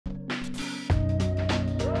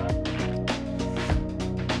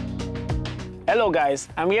Hello guys,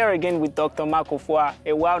 I'm here again with Dr. Mark Ofua,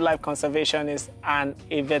 a wildlife conservationist and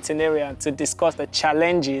a veterinarian, to discuss the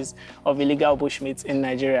challenges of illegal bushmeat in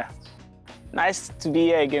Nigeria. Nice to be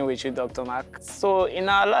here again with you, Dr. Mark. So in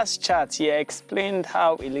our last chat, you explained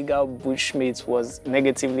how illegal bushmeat was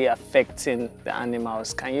negatively affecting the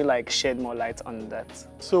animals. Can you shed more light on that?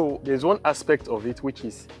 So there's one aspect of it which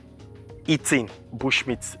is eating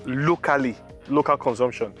bushmeat locally, local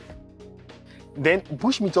consumption. Then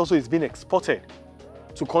bushmeat also is being exported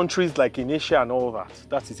to countries like in Asia and all that.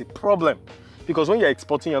 That is a problem. Because when you're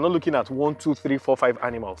exporting, you're not looking at 1, 2, 3, 4, 5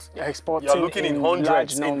 animals. You're exporting You're looking in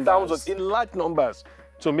hundreds, in thousands, in large numbers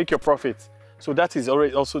to make your profit. So that is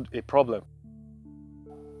already also a problem.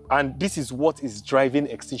 And this is what is driving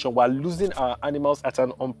extinction. We're losing our animals at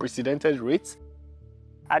an unprecedented rate.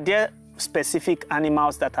 Are there specific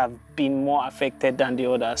animals that have been more affected than the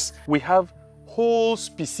others? We have whole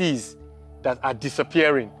species that are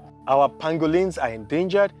disappearing. Our pangolins are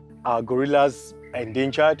endangered, our gorillas are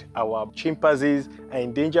endangered, our chimpanzees are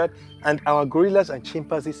endangered, and our gorillas and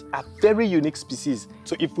chimpanzees are very unique species.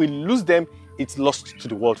 So if we lose them, it's lost to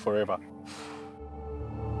the world forever.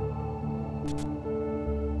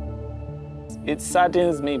 It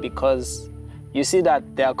saddens me because you see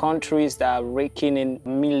that there are countries that are raking in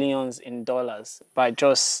millions in dollars by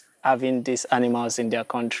just having these animals in their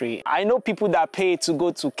country. I know people that pay to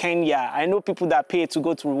go to Kenya. I know people that pay to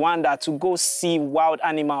go to Rwanda to go see wild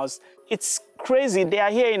animals. It's crazy. They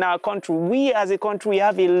are here in our country. We as a country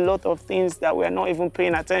have a lot of things that we're not even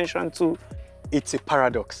paying attention to. It's a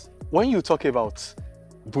paradox. When you talk about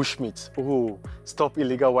bushmeat, stop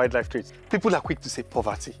illegal wildlife trade, people are quick to say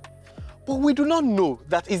poverty. But we do not know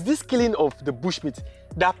that it's this killing of the bushmeat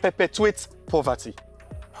that perpetuates poverty.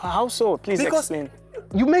 How so? Please explain.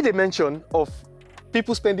 You made a mention of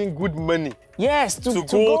people spending good money. Yes, to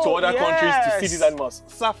go to other countries to see these animals.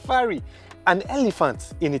 Safari. An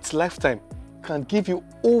elephant in its lifetime can give you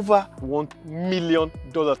over $1 million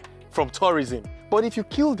from tourism. But if you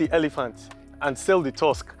kill the elephant and sell the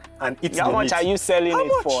tusk and eat the meat, how much are you selling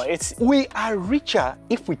it for? We are richer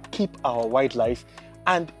if we keep our wildlife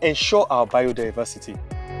and ensure our biodiversity.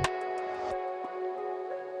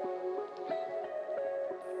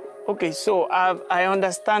 Okay, so I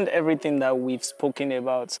understand everything that we've spoken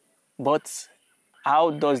about, but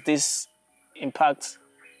how does this impact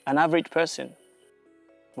an average person?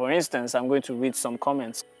 For instance, I'm going to read some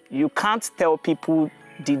comments. You can't tell people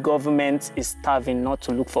the government is starving not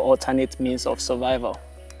to look for alternate means of survival.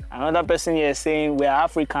 Another person here is saying we're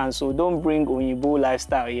Africans, so don't bring Onyibo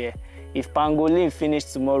lifestyle here. If pangolin finish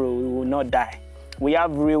tomorrow, we will not die. We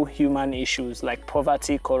have real human issues like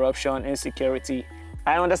poverty, corruption, insecurity.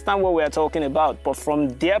 I understand what we are talking about, but from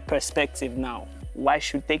their perspective now, why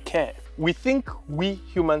should they care? We think we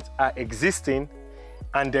humans are existing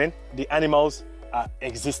and then the animals are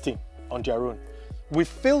existing on their own. We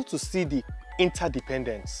fail to see the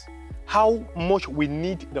interdependence, how much we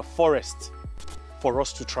need the forest for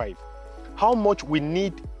us to thrive, how much we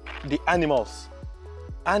need the animals.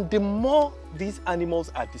 And the more these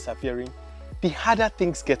animals are disappearing, the harder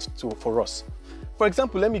things get for us. For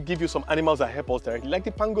example, let me give you some animals that help us directly, like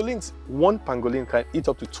the pangolins. One pangolin can eat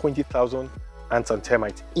up to 20,000 ants and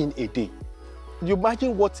termites in a day. You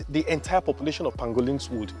imagine what the entire population of pangolins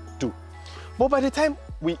would do. But by the time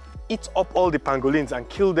we eat up all the pangolins and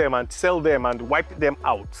kill them and sell them and wipe them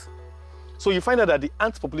out, so you find out that the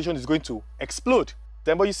ant population is going to explode.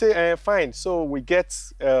 Then but you say, fine, so we get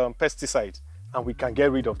pesticides and we can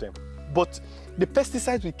get rid of them. But the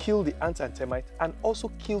pesticides will kill the ants and termites and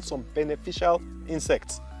also kill some beneficial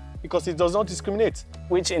insects because it does not discriminate.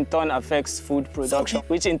 Which in turn affects food production,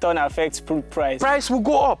 which in turn affects food price. Price will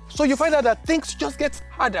go up. So you find out that things just get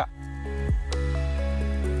harder.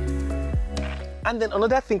 And then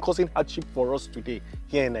another thing causing hardship for us today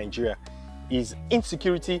here in Nigeria is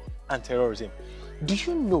insecurity and terrorism. Do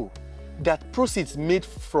you know that proceeds made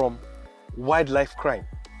from wildlife crime,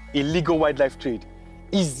 illegal wildlife trade,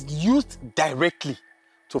 is used directly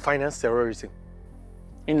to finance terrorism?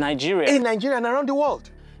 In Nigeria? In Nigeria and around the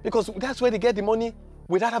world. Because that's where they get the money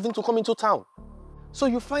without having to come into town. So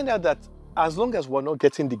you find out that as long as we're not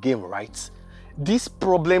getting the game right, these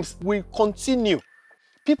problems will continue.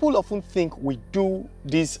 People often think we do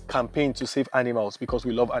this campaign to save animals because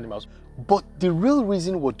we love animals. But the real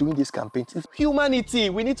reason we're doing this campaign is humanity.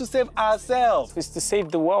 We need to save ourselves. It's to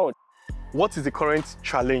save the world. What is the current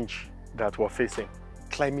challenge that we're facing?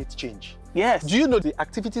 Climate change. Yes. Do you know the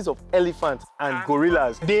activities of elephants and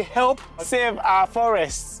gorillas? They help save our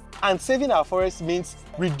forests. And saving our forests means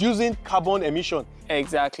reducing carbon emission.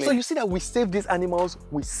 Exactly. So you see that we save these animals,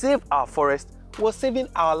 we save our forest, we're saving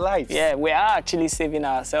our lives. Yeah, we are actually saving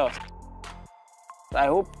ourselves. I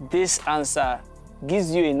hope this answer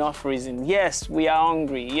gives you enough reason. Yes, we are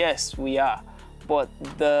hungry. Yes, we are. But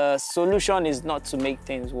the solution is not to make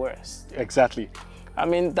things worse. Exactly. I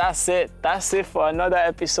mean, that's it. That's it for another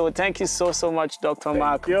episode. Thank you so much, Dr.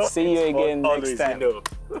 Mark. See you again next time.